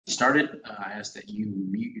started, I ask that you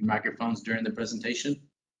mute your microphones during the presentation.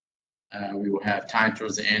 We will have time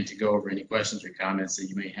towards the end to go over any questions or comments that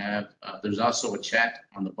you may have. There's also a chat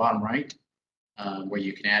on the bottom right where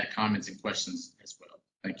you can add comments and questions as well.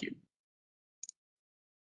 Thank you.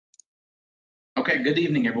 Okay, good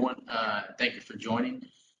evening, everyone. Thank you for joining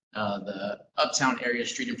the Uptown Area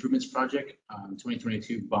Street Improvements Project,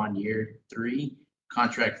 2022 Bond Year 3,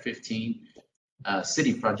 Contract 15,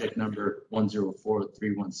 City Project number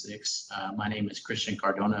 104316. My name is Christian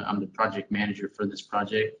Cardona. I'm the project manager for this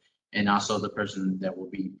project and also the person that will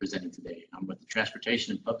be presenting today. I'm with the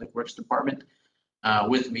Transportation and Public Works Department.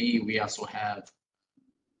 With me, we also have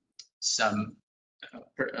some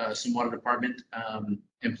water department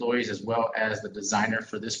employees as well as the designer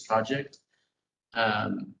for this project.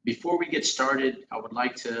 Before we get started, I would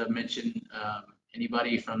like to mention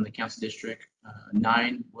anybody from the Council District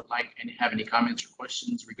 9 would like have any comments or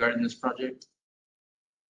questions regarding this project?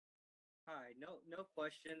 Hi, no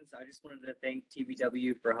questions. I just wanted to thank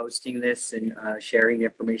TBW for hosting this and sharing the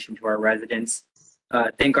information to our residents.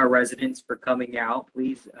 Thank our residents for coming out.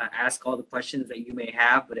 Please ask all the questions that you may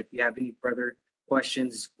have, but if you have any further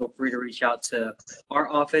questions, feel free to reach out to our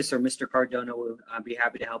office or Mr. Cardona. Will be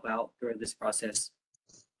happy to help out during this process.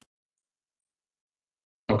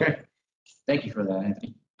 Okay, thank you for that,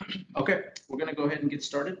 Anthony. Okay, we're going to go ahead and get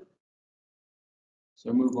started.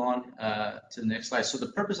 So move on to the next slide. So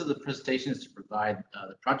the purpose of the presentation is to provide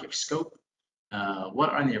the project scope. What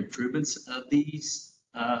are the improvements of these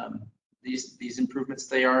improvements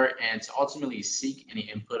they are, and to ultimately seek any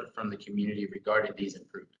input from the community regarding these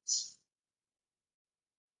improvements.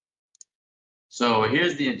 So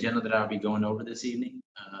here's the agenda that I'll be going over this evening.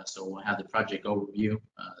 So we'll have the project overview,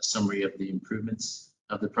 summary of the improvements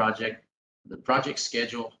of the project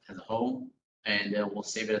schedule as a whole, and we'll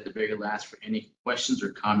save it at the very last for any questions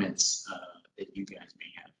or comments that you guys may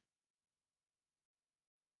have.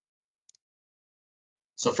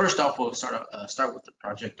 So first off, we'll start with the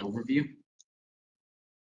project overview.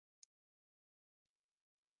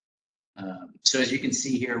 So as you can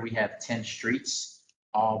see here, we have 10 streets,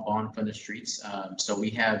 all bond-funded streets. So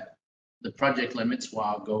we have the project limits, well,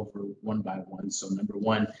 I'll go over one by one. So number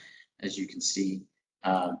one, as you can see,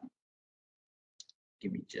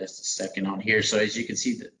 give me just a second on here. So as you can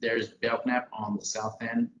see, that there's Belknap on the south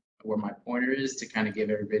end where my pointer is to kind of give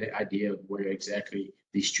everybody an idea of where exactly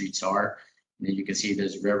these streets are. And then you can see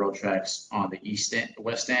there's railroad tracks on the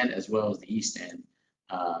west end as well as the east end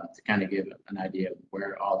to kind of give an idea of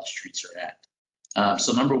where all the streets are at.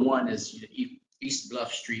 So number one is East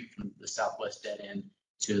Bluff Street from the southwest dead end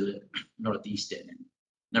to the northeast dead end.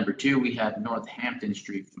 Number two, we have North Hampton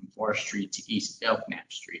Street from Forest Street to East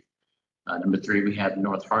Belknap Street. Number three, we have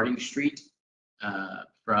North Harding Street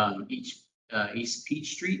from East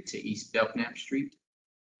Peach Street to East Belknap Street.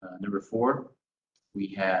 Number four, we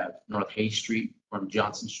have North Hayes Street from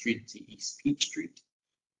Johnson Street to East Peach Street.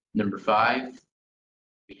 Number five,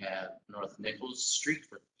 we have North Nichols Street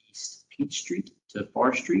from East Peach Street to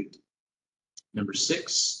Far Street. Number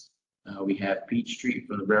six, we have Peach Street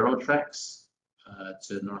from the railroad tracks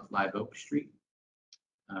to North Live Oak Street.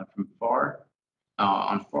 From Far,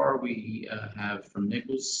 on Far, we have from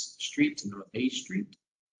Nichols Street to North Hayes Street.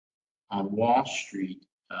 On Wall Street,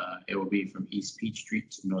 it will be from East Peach Street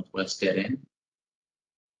to Northwest Dead End.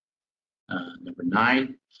 Number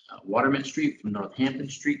nine, Waterman Street from Northampton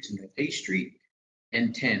Street to North Hayes Street.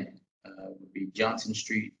 And 10 would be Johnson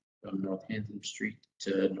Street from Northampton Street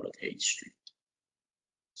to North Hayes Street.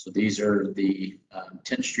 So these are the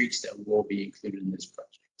 10 streets that will be included in this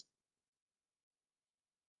project.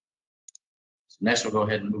 So next, we'll go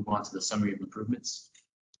ahead and move on to the summary of improvements.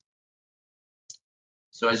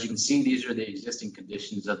 So as you can see, these are the existing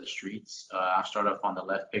conditions of the streets. I'll start off on the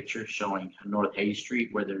left picture showing North Hayes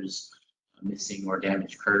Street where there's a missing or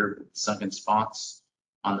damaged curb, sunken spots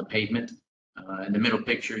on the pavement. In the middle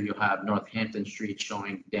picture, you'll have Northampton Street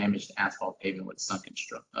showing damaged asphalt pavement with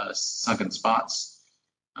sunken spots.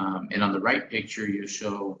 And on the right picture, you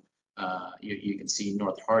show you can see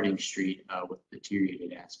North Harding Street with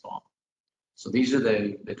deteriorated asphalt. So these are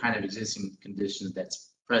the kind of existing conditions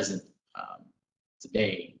that's present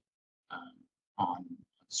today on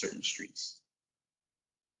certain streets.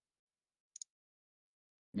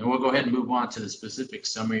 And we'll go ahead and move on to the specific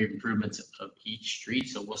summary of improvements of each street.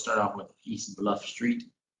 So we'll start off with East Bluff Street.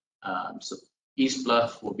 So East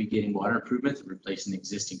Bluff will be getting water improvements, replacing the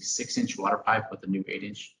existing 6-inch water pipe with a new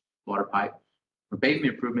 8-inch water pipe. For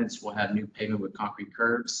pavement improvements, we'll have new pavement with concrete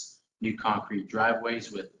curbs, new concrete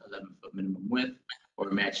driveways with 11-foot minimum width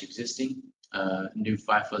or match existing, new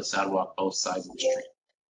 5-foot sidewalk both sides of the street.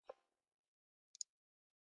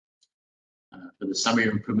 For the the summary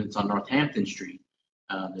improvements on Northampton Street,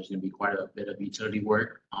 there's going to be quite a bit of utility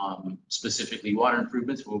work. Specifically, water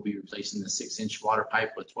improvements. We'll be replacing the 6-inch water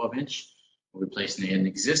pipe with 12-inch. We're replacing an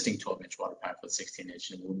existing 12-inch water pipe with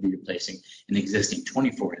 16-inch, and we'll be replacing an existing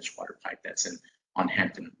 24-inch water pipe that's on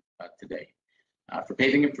Hampton today. For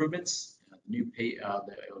paving improvements,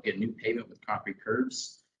 they'll get new pavement with concrete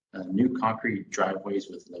curbs, new concrete driveways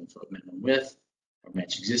with 11-foot minimum width or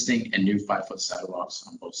match existing, and new 5-foot sidewalks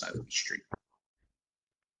on both sides of the street.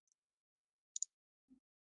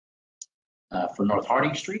 For North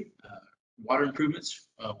Harding Street, water improvements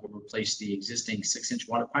will replace the existing 6-inch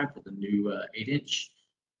water pipe with a new 8-inch.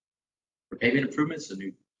 For pavement improvements,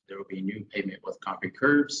 there will be new pavement with concrete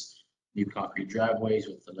curbs, new concrete driveways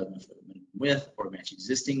with 11-foot minimum width or match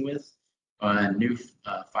existing width, and new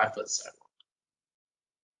 5-foot sidewalk.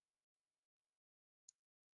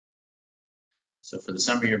 So for the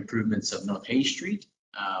summary improvements of North Hayes Street,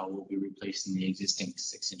 we'll be replacing the existing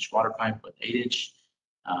 6-inch water pipe with 8-inch.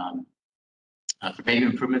 For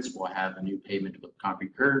pavement improvements, we'll have a new pavement with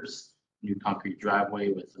concrete curbs, new concrete driveway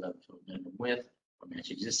with 11-foot minimum width or match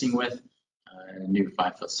existing width, and a new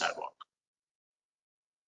 5-foot sidewalk.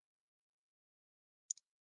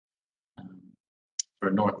 For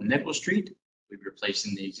North Nickel Street, we'll be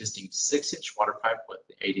replacing the existing 6-inch water pipe with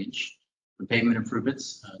the 8-inch. For pavement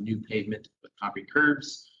improvements, new pavement with concrete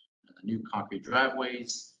curbs, new concrete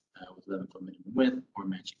driveways with 11-foot minimum width or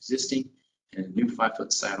match existing, and a new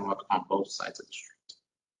 5-foot sidewalk on both sides of the street.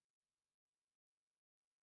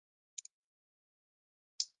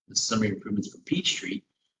 The summary improvements for Peach Street,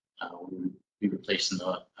 we'll be replacing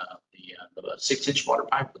the 6-inch water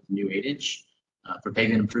pipe with a new 8-inch. For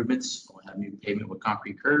pavement improvements, we'll have new pavement with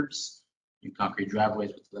concrete curbs, new concrete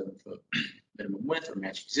driveways with 11-foot minimum width or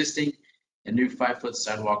match existing, and new 5-foot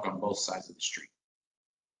sidewalk on both sides of the street.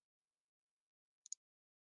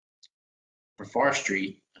 For Far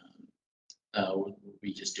Street, we'll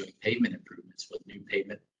be just doing pavement improvements with new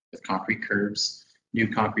pavement with concrete curbs,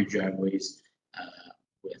 new concrete driveways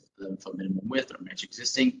with 11-foot minimum width or match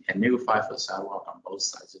existing, and new 5-foot sidewalk on both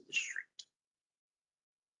sides of the street.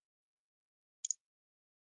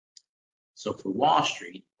 So for Wall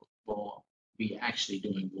Street, we'll be actually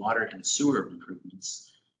doing water and sewer improvements.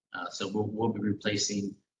 So we'll be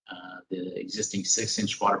replacing the existing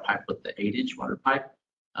 6-inch water pipe with the 8-inch water pipe.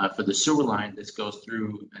 For the sewer line, this goes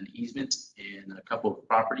through an easement in a couple of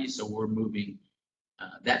properties. So we're moving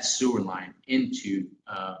that sewer line into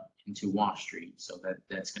Wall Street. So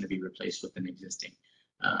that's going to be replaced with an existing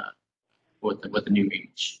with the new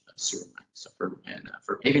 8-inch sewer line. So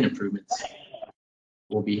for paving improvements,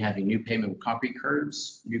 we'll be having new pavement with concrete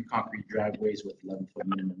curbs, new concrete driveways with 11-foot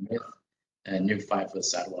minimum width, and new 5-foot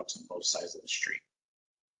sidewalks on both sides of the street.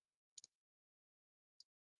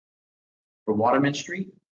 For Waterman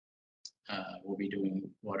Street, we'll be doing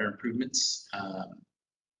water improvements,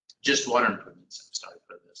 just water improvements. I'm sorry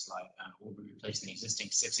for this slide. We'll be replacing the existing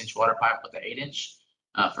 6-inch water pipe with the 8-inch.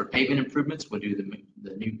 For pavement improvements, we'll do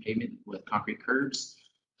the new pavement with concrete curbs,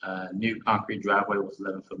 new concrete driveway with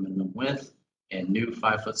 11-foot minimum width, and new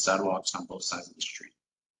 5-foot sidewalks on both sides of the street.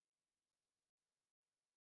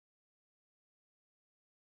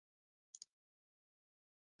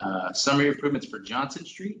 Summary improvements for Johnson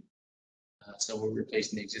Street. So we're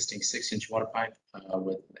replacing the existing 6-inch water pipe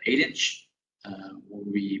with 8-inch.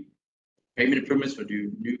 Pavement improvements, we'll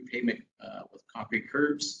do new pavement with concrete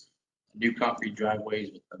curbs, new concrete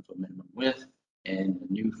driveways with 11-foot minimum width, and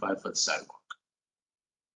a new 5-foot sidewalk.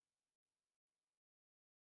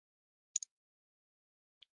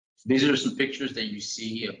 So these are some pictures that you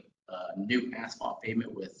see of new asphalt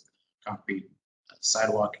pavement with concrete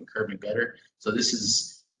sidewalk and curb and gutter. So this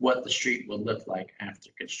is what the street will look like after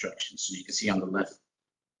construction. So you can see on the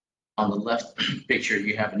left picture,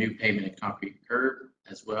 you have a new pavement and concrete curb,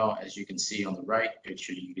 as well as you can see on the right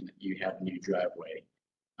picture, you have a new driveway.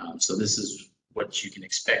 So this is what you can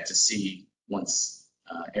expect to see once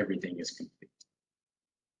everything is complete.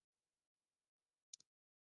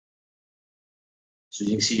 So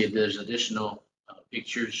you can see there's additional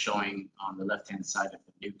pictures showing on the left-hand side of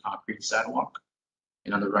the new concrete sidewalk.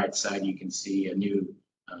 And on the right side, you can see a new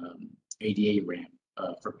ADA ramp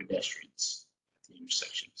for pedestrians at the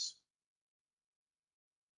intersections.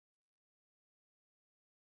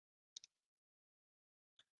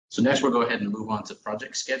 So next we'll go ahead and move on to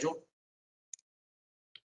project schedule.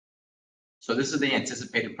 So this is the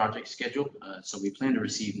anticipated project schedule. So we plan to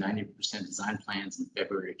receive 90% design plans in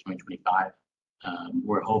February of 2025.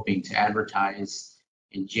 We're hoping to advertise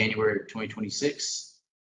in January of 2026,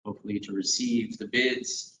 hopefully to receive the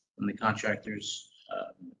bids from the contractors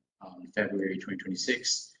on February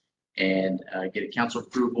 2026, and get a council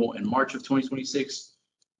approval in March of 2026.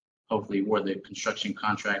 Hopefully award the construction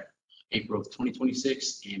contract April of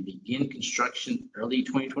 2026 and begin construction early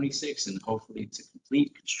 2026 and hopefully to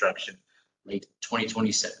complete construction late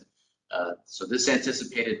 2027. So this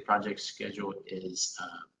anticipated project schedule is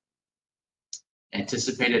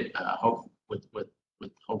anticipated with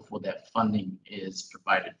hopeful that funding is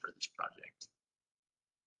provided for this project.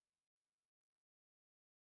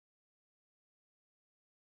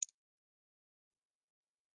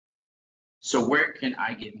 So where can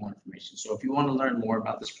I get more information? So if you want to learn more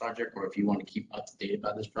about this project, or if you want to keep up to date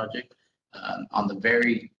about this project, on the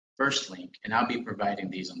very first link, and I'll be providing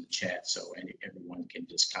these on the chat, so everyone can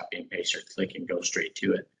just copy and paste or click and go straight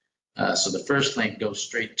to it. So the first link goes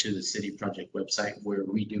straight to the city project website where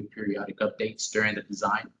we do periodic updates during the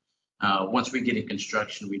design. Once we get in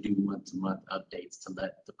construction, we do month-to-month updates to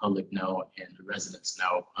let the public know and the residents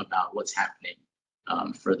know about what's happening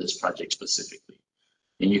for this project specifically.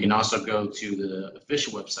 And you can also go to the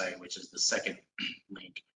official website, which is the second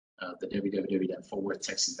link, the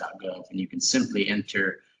www.fortworthtexas.gov, and you can simply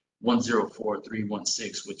enter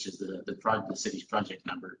 104316, which is the city's project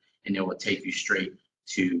number, and it will take you straight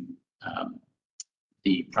to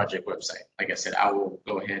the project website. Like I said, I will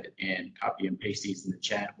go ahead and copy and paste these in the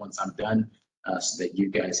chat once I'm done, so that you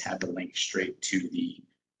guys have the link straight to the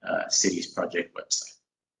city's project website.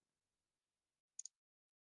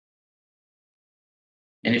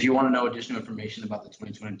 And if you want to know additional information about the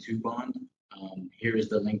 2022 bond, here is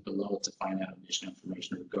the link below to find out additional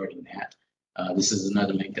information regarding that. This is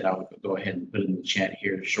another link that I will go ahead and put in the chat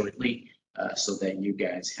here shortly, so that you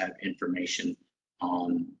guys have information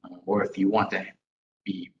on, or if you want to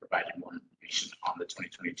be provided more information on the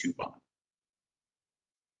 2022 bond.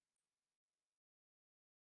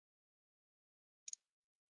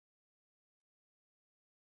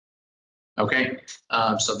 Okay,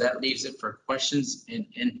 so that leaves it for questions and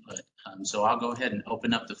input. So I'll go ahead and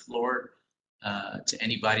open up the floor to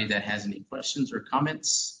anybody that has any questions or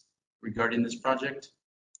comments regarding this project.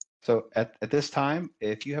 So at this time,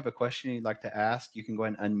 if you have a question you'd like to ask, you can go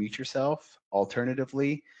ahead and unmute yourself.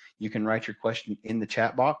 Alternatively, you can write your question in the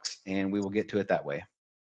chat box and we will get to it that way.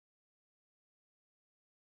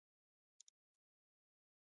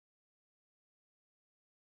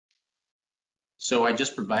 So I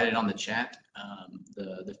just provided on the chat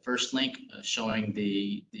the first link showing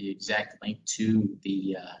the exact link to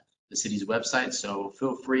the city's website. So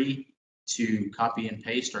feel free to copy and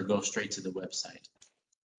paste or go straight to the website.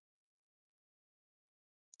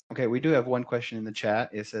 Okay, we do have one question in the chat.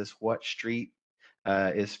 It says, what street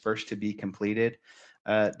is first to be completed?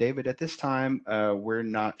 David, at this time, we're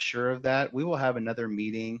not sure of that. We will have another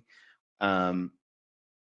meeting.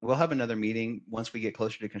 We'll have another meeting once we get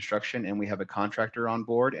closer to construction and we have a contractor on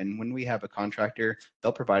board. And when we have a contractor,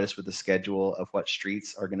 they'll provide us with a schedule of what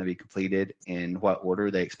streets are going to be completed and what order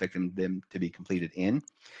they expect them to be completed in.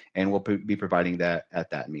 And we'll be providing that at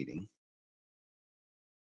that meeting.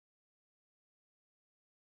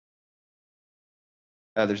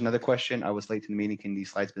 There's another question. I was late to the meeting. Can these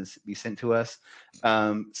slides be sent to us?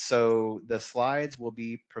 So the slides will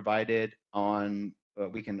be provided on,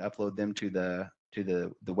 we can upload them to the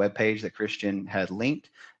web page that Christian had linked.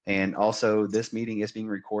 And also this meeting is being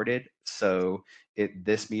recorded. So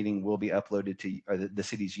this meeting will be uploaded to the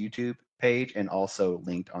city's YouTube page and also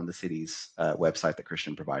linked on the city's website that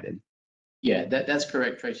Christian provided. Yeah, that's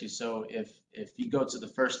correct, Tracy. So if you go to the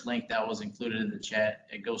first link that was included in the chat,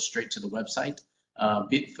 it goes straight to the website.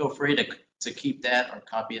 Feel free to keep that or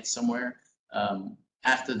copy it somewhere.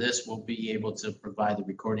 After this, we'll be able to provide the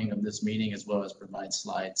recording of this meeting as well as provide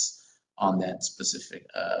slides on that specific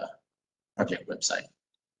project website.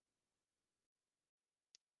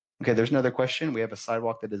 Okay, there's another question. We have a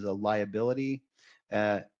sidewalk that is a liability.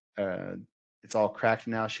 It's all cracked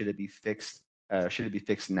now. Should it be fixed? Should it be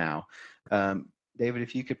fixed now? David,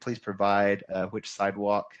 if you could please provide which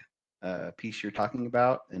sidewalk piece you're talking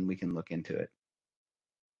about, and we can look into it.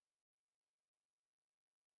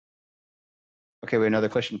 Okay, we have another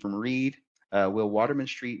question from Reed. Will Waterman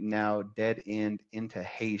Street now dead end into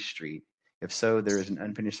Hayes Street? If so, there is an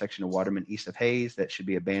unfinished section of Waterman east of Hayes that should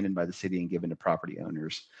be abandoned by the city and given to property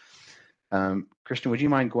owners. Christian, would you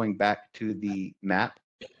mind going back to the map?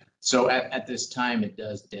 So at this time, it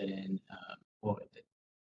does dead end. Well,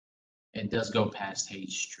 it does go past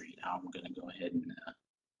Hayes Street. I'm going to go ahead and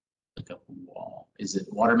look up a wall. Is it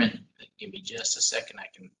Waterman? Give me just a second. I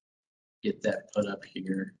can get that put up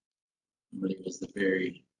here. I believe it was the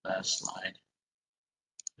very last slide.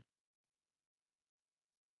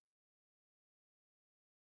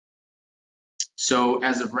 So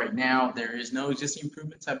as of right now, there is no existing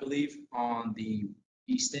improvements, I believe, on the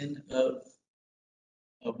east end of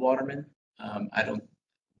Waterman.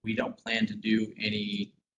 We don't plan to do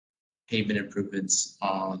any pavement improvements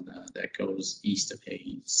on, that goes east of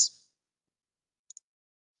Hayes.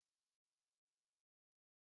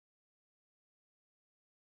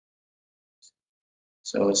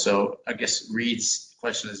 So I guess Reed's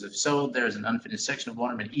question is, if so, there's an unfinished section of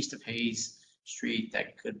Waterman east of Hayes Street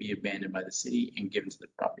that could be abandoned by the city and given to the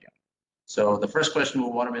property owner. So the first question,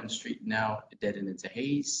 will Waterman Street now dead end into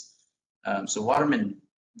Hayes? So Waterman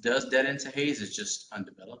does dead into Hayes, it's just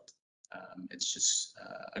undeveloped. It's just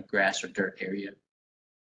a grass or dirt area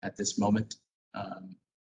at this moment.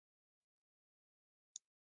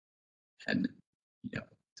 And, you know,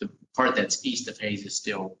 the part that's east of Hayes is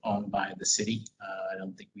still owned by the city. I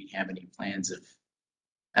don't think we have any plans of,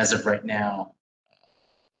 as of right now,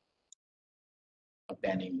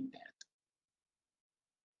 abandoning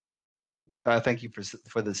that. Thank you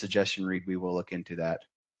for the suggestion, Reed. We will look into that.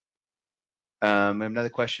 Another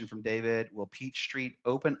question from David. Will Peach Street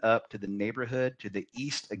open up to the neighborhood to the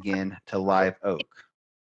east again to Live Oak?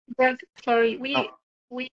 Well, sorry,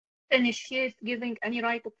 we initiate giving any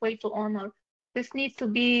right of way to owner. This needs to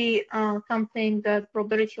be something that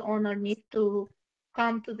property owner needs to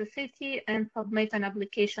come to the city and submit an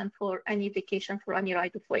application for any vacation for any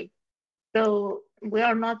right of way. So we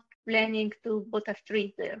are not planning to put a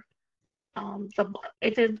street there.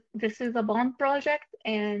 This is a bond project,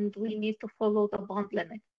 and we need to follow the bond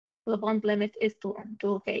limit. The bond limit is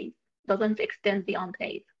to Hayes, doesn't extend beyond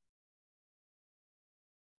Hayes.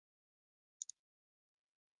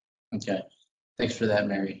 Okay, thanks for that,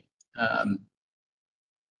 Mary.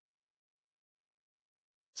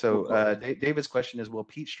 So David's question is, will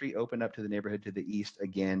Peach Street open up to the neighborhood to the east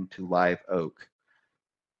again to Live Oak?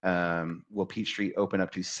 Will Peach Street open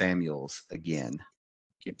up to Samuels again?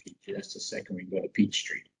 Give Peach just a second, we go to Peach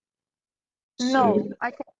Street. No,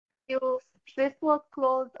 I can tell you this was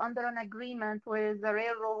closed under an agreement with the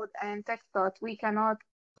railroad and TxDOT. We cannot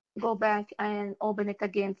go back and open it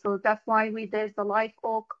again. So that's why we did the Live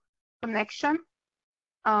Oak connection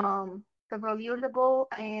several years ago,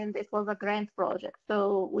 and it was a grant project.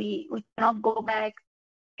 So we cannot go back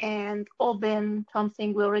and open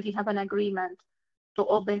something we already have an agreement to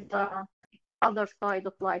open the other side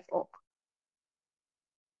of Live Oak.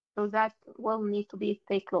 So that will need to be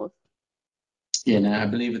stay closed. Yeah, and I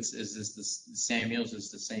believe the Samuels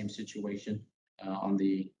is the same situation on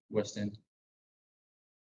the west end.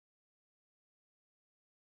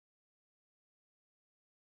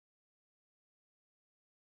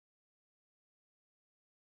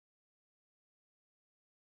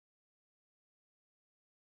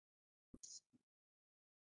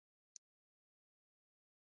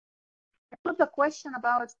 Was a question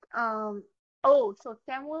about so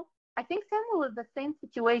Samuel, I think Samuel is the same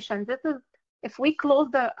situation. This is, if we close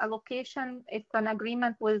the allocation, it's an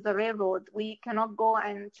agreement with the railroad. We cannot go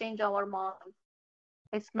and change our mind.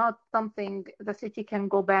 It's not something the city can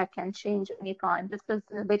go back and change anytime. This is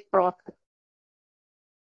a big process.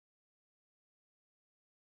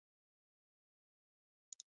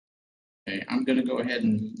 Okay, I'm gonna go ahead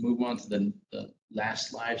and move on to the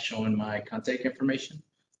last slide showing my contact information.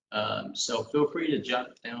 So feel free to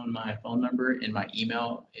jot down my phone number and my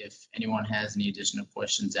email if anyone has any additional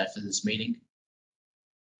questions after this meeting.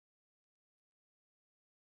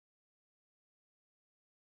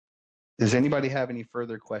 Does anybody have any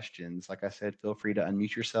further questions? Like I said, feel free to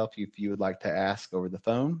unmute yourself if you would like to ask over the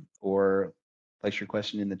phone, or place your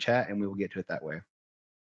question in the chat and we will get to it that way.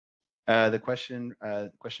 The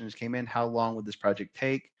questions came in. How long would this project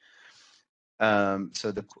take?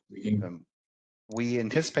 We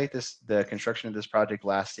anticipate the construction of this project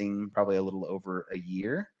lasting probably a little over a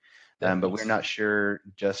year, but we're not sure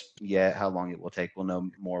just yet how long it will take. We'll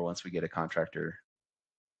know more once we get a contractor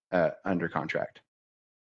under contract.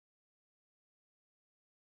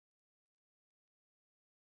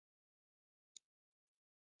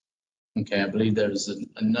 Okay, I believe there's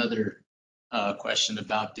another question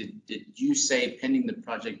about, did you say pending the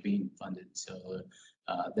project being funded? So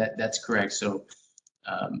that's correct. So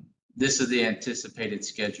this is the anticipated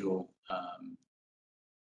schedule,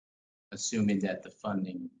 assuming that the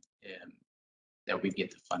funding, that we get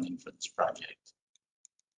the funding for this project.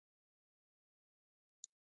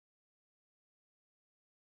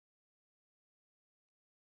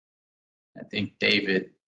 I think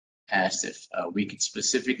David asked if we could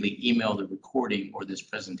specifically email the recording or this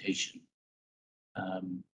presentation.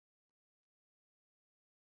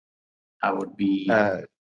 I would be.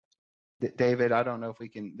 David, I don't know if we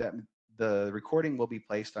can, the recording will be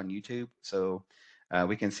placed on YouTube, so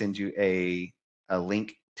we can send you a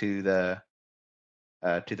link to the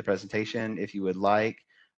to the presentation if you would like.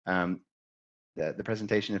 The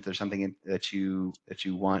presentation, if there's something that you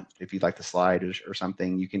want, if you'd like the slide or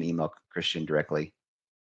something, you can email Christian directly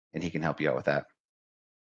and he can help you out with that.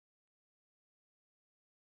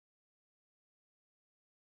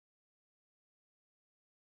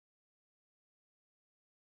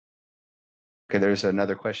 Okay, there's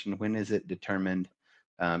another question. When is it determined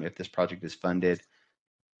if this project is funded?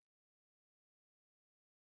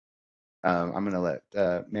 I'm going to let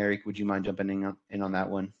Mary, would you mind jumping in on that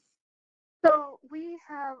one? So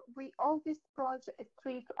all these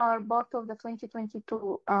streets are part of the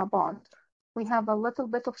 2022 bond. We have a little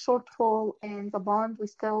bit of shortfall in the bond. We're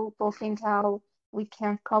still talking how we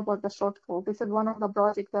can cover the shortfall. This is one of the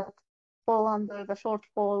projects that fall under the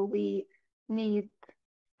shortfall we need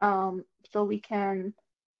so we can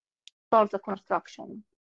start the construction.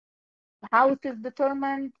 How it is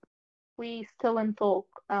determined, we still in talk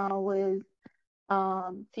with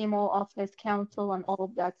CMO office, council, and all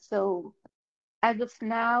of that. So as of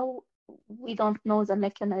now, we don't know the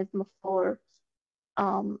mechanism for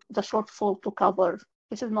the shortfall to cover.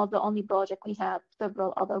 This is not the only project. We have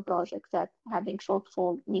several other projects that having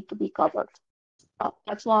shortfall need to be covered.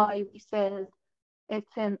 That's why we said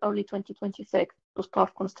it's in early 2026 to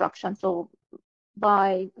start construction. So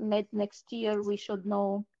by mid next year, we should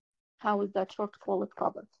know how is that shortfall is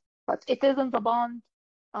covered. But it isn't the bond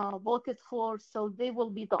voted for, so they will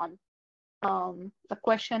be done. The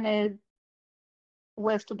question is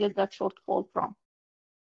where to get that shortfall from.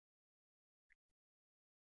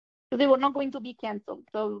 So they were not going to be canceled.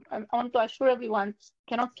 So I want to assure everyone,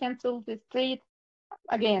 cannot cancel the street.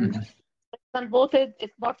 Again, it's been voted,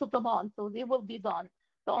 it's part of the bond, so they will be done.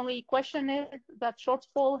 The only question is that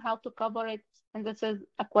shortfall, how to cover it, and this is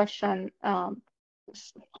a question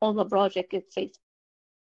all the project is faced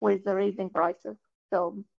with the raising prices.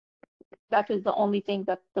 So that is the only thing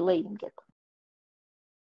that's delaying it.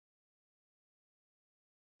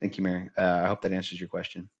 Thank you, Mary. I hope that answers your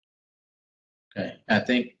question. Okay, I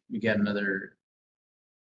think we got another.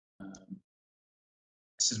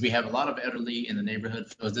 Since we have a lot of elderly in the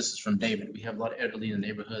neighborhood, oh, this is from David. We have a lot of elderly in the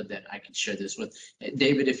neighborhood that I can share this with.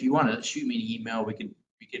 David, if you want to shoot me an email,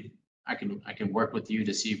 I can work with you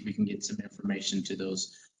to see if we can get some information to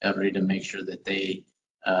those elderly to make sure that they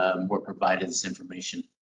were provided this information.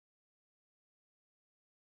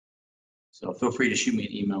 So feel free to shoot me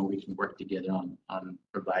an email. We can work together on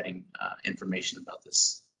providing information about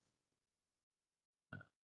this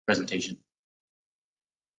presentation.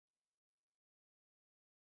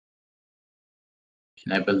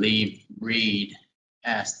 And I believe Reed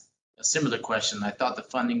asked a similar question. I thought the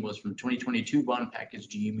funding was from 2022 bond package.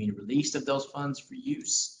 Do you mean release of those funds for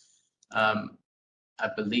use? I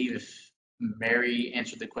believe if Mary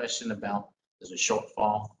answered the question about there's a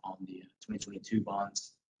shortfall on the 2022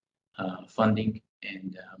 bonds funding.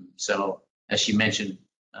 And so as she mentioned,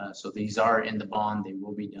 so these are in the bond, they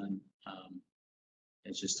will be done.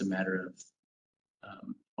 It's just a matter of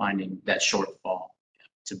finding that shortfall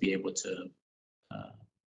to be able to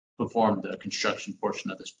perform the construction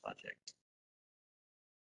portion of this project.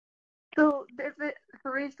 So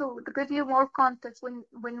to give you more context, when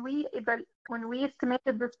we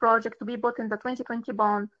estimated this project to be bought in the 2020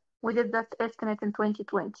 bond, we did that estimate in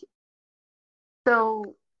 2020.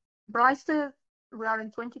 So prices, we are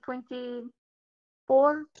in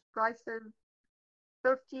 2024, prices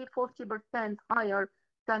 30–40% higher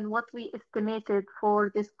than what we estimated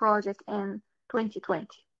for this project in 2020.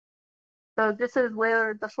 So this is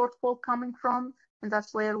where the shortfall coming from, and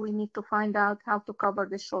that's where we need to find out how to cover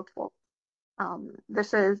this shortfall.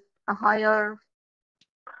 This is a higher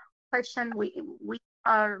question. We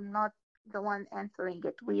are not the one answering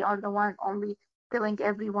it. We are the one only telling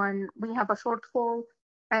everyone we have a shortfall,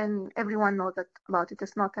 and everyone knows that about it.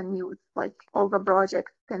 It's not a news. Like all the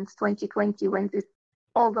projects since 2020, when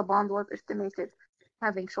all the bond was estimated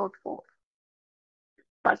having shortfall.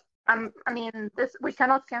 But I mean, we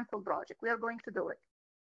cannot cancel project. We are going to do it.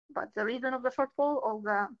 But the reason of the shortfall,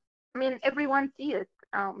 everyone see it.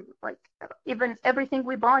 Like even everything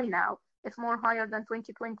we buy now is more higher than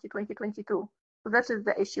 2020, 2022. So that is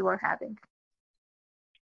the issue we're having.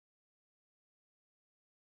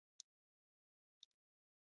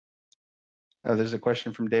 There's a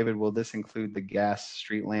question from David. Will this include the gas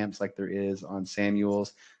street lamps like there is on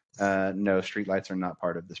Samuel's? No, street lights are not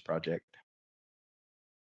part of this project.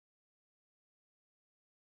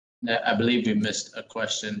 I believe we missed a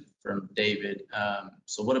question from David.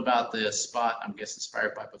 So what about the spot, I'm guessing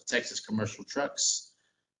Spire Pipe of Texas commercial trucks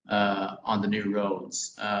on the new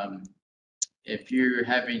roads? If you're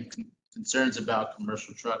having concerns about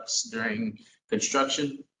commercial trucks during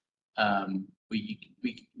construction,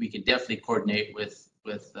 we can definitely coordinate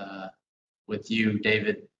with you,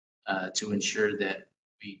 David, to ensure that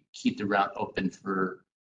we keep the route open for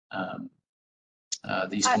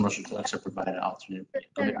these commercial trucks are provided alternate.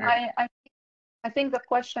 Go ahead, Mary. I think the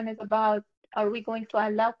question is about, are we going to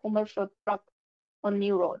allow commercial trucks on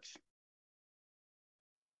new roads?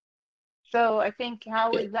 So I think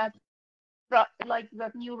how is that, like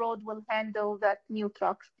the new road will handle that new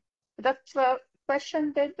trucks? That's the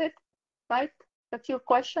question, David, right? That's your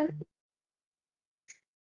question?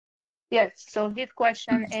 Yes, so his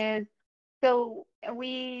question is, so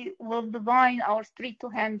we will design our street to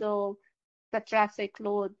handle the traffic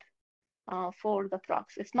load for the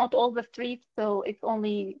trucks. It's not all the streets, so it's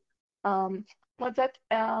only, what's that,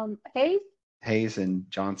 Hayes? Hayes and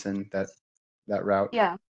Johnson, that route.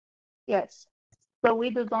 Yeah, yes. So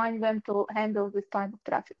we design them to handle this type of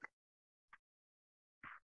traffic.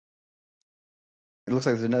 It looks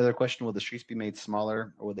like there's another question. Will the streets be made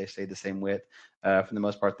smaller or will they stay the same width? For the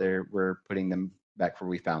most part, we're putting them back where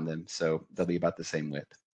we found them. So they'll be about the same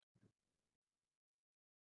width.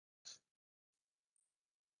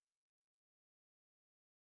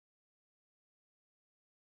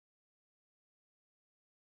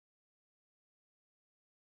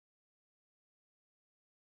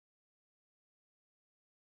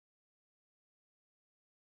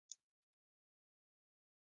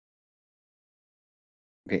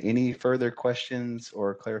 Okay, any further questions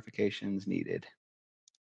or clarifications needed?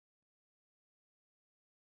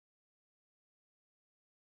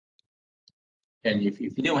 And if you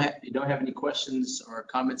don't have any questions or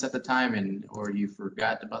comments at the time, or you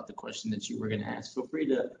forgot about the question that you were going to ask, feel free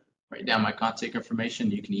to write down my contact information.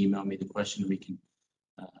 You can email me the question. We can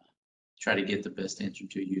try to get the best answer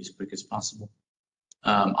to you as quick as possible.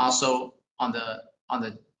 Also on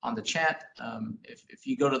the chat, if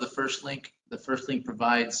you go to the first link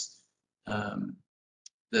provides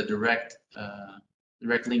the direct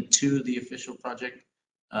link to the official project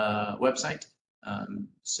website.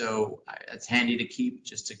 So it's handy to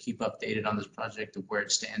keep updated on this project of where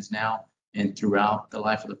it stands now and throughout the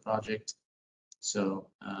life of the project. So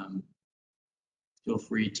feel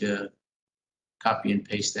free to copy and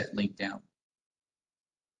paste that link down.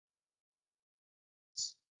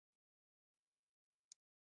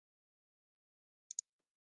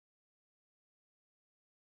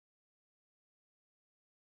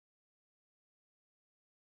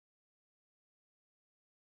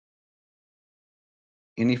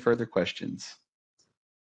 Any further questions?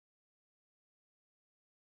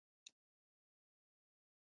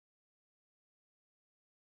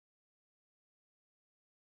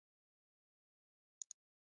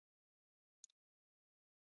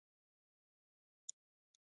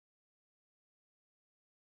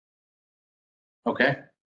 Okay.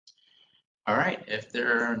 All right. If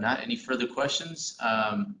there are not any further questions,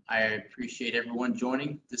 I appreciate everyone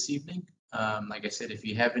joining this evening. Like I said, if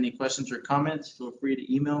you have any questions or comments, feel free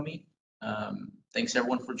to email me. Thanks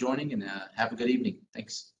everyone for joining, and have a good evening.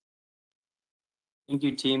 Thanks. Thank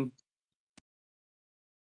you, team.